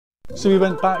So we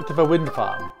went back to the wind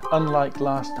farm. Unlike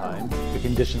last time, the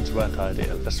conditions weren't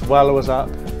ideal. The swell was up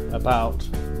about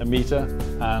a metre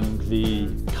and the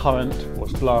current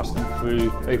was blasting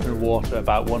through open water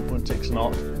about 1.6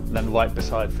 knots, and then right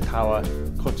beside the tower,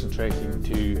 concentrating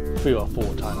to 3 or 4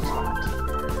 times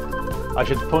that. I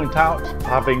should point out,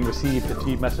 having received the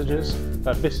 2 messages,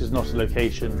 that this is not a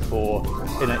location for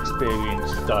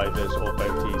inexperienced divers or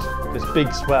boaties. There's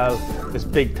big swell, there's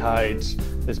big tides,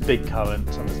 there's big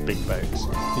currents and there's big boats.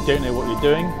 If you don't know what you're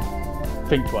doing,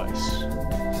 think twice.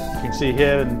 You can see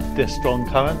here in this strong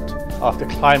current, after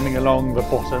climbing along the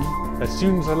bottom, as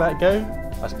soon as I let go,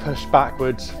 I was pushed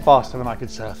backwards faster than I could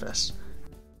surface.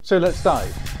 So let's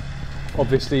dive.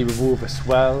 Obviously with all the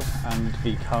swell and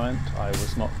the current, I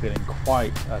was not feeling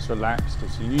quite as relaxed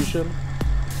as usual.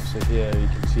 So here you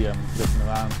can see I'm looking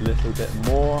around a little bit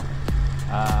more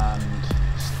and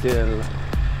still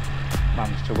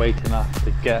managed to wait enough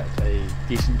to get a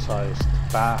decent sized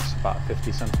bass, about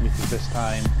 50 centimetres this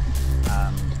time,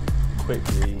 and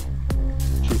quickly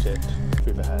shoot it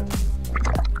through the head.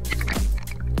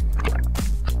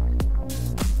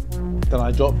 Then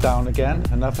I dropped down again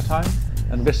another time,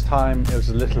 and this time it was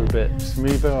a little bit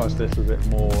smoother, I was a little bit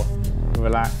more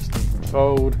relaxed and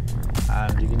controlled,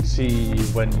 and you can see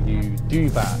when you do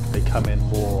that they come in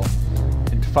more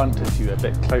in front of you, a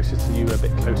bit closer to you, a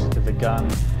bit closer to the gun,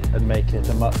 and make it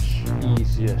a much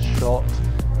easier shot.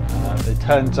 It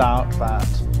turns out that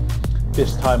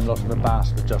this time a lot of the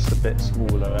bass were just a bit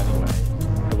smaller anyway.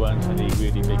 There weren't any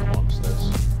really big monsters.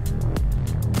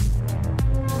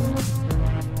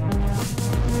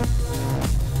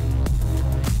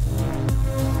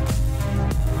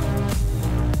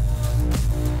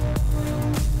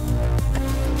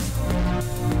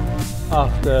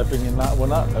 After bringing that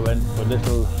one up, I went for a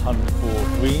little hunt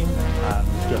for bream, and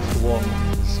just one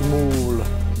small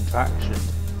contraction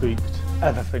booked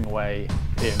everything away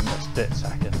in a split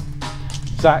second.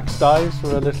 Zak's dives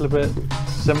were a little bit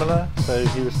similar, so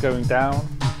he was going down.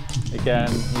 Again,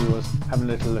 he was having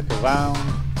a little look around,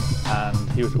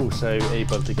 and he was also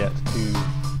able to get 2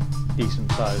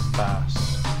 decent sized bass.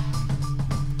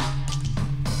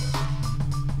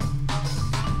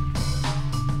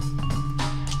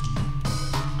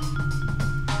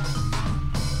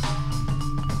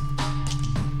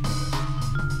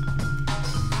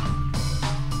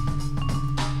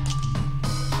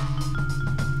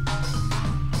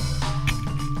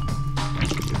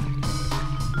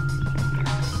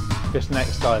 This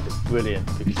next dive is brilliant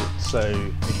because it's so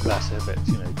impressive. It's,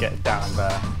 you know, get down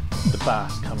there, the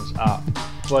bass comes up,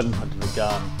 right in front of the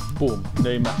gun, boom,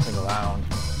 no messing around,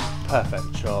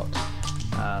 perfect shot,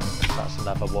 and that's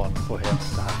another one for him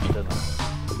to have for dinner.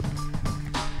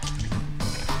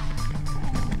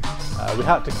 We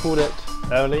had to call it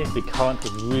early, the current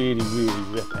was really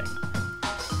ripping.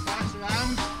 Pass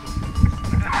around.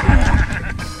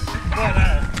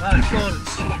 That's good.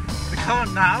 The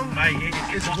current now, mate,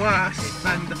 is worse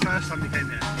than the first time you came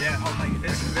here. Yeah, oh mate,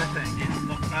 it's ripping.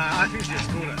 I think you just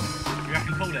call it. You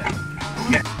reckon call it?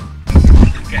 Yeah.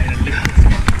 Getting a little.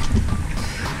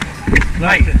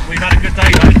 Mate, we've had a good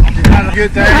day though. We've had a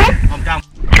good day. I'm down.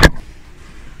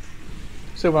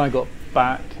 So when I got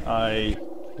back, I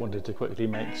wanted to quickly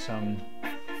make some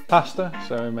pasta,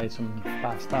 so I made some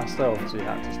bass pasta. Obviously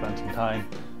had to spend some time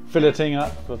filleting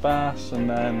up the bass and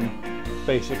then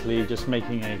basically just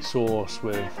making a sauce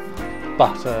with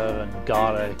butter and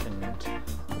garlic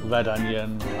and red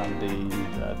onion and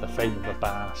the flavour of the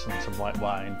bass and some white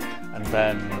wine, and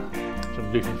then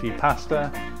some gluten-free pasta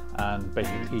and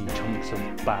basically chunks of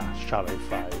bass shallow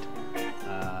fried,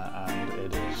 and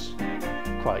it is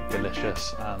quite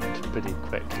delicious and pretty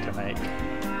quick to make.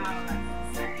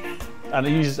 And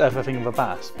it uses everything of a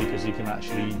bass because you can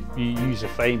actually use a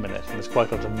frame in it, and there's quite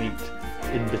a lot of meat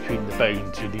in between the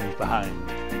bones you leave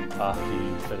behind after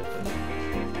you fillet it.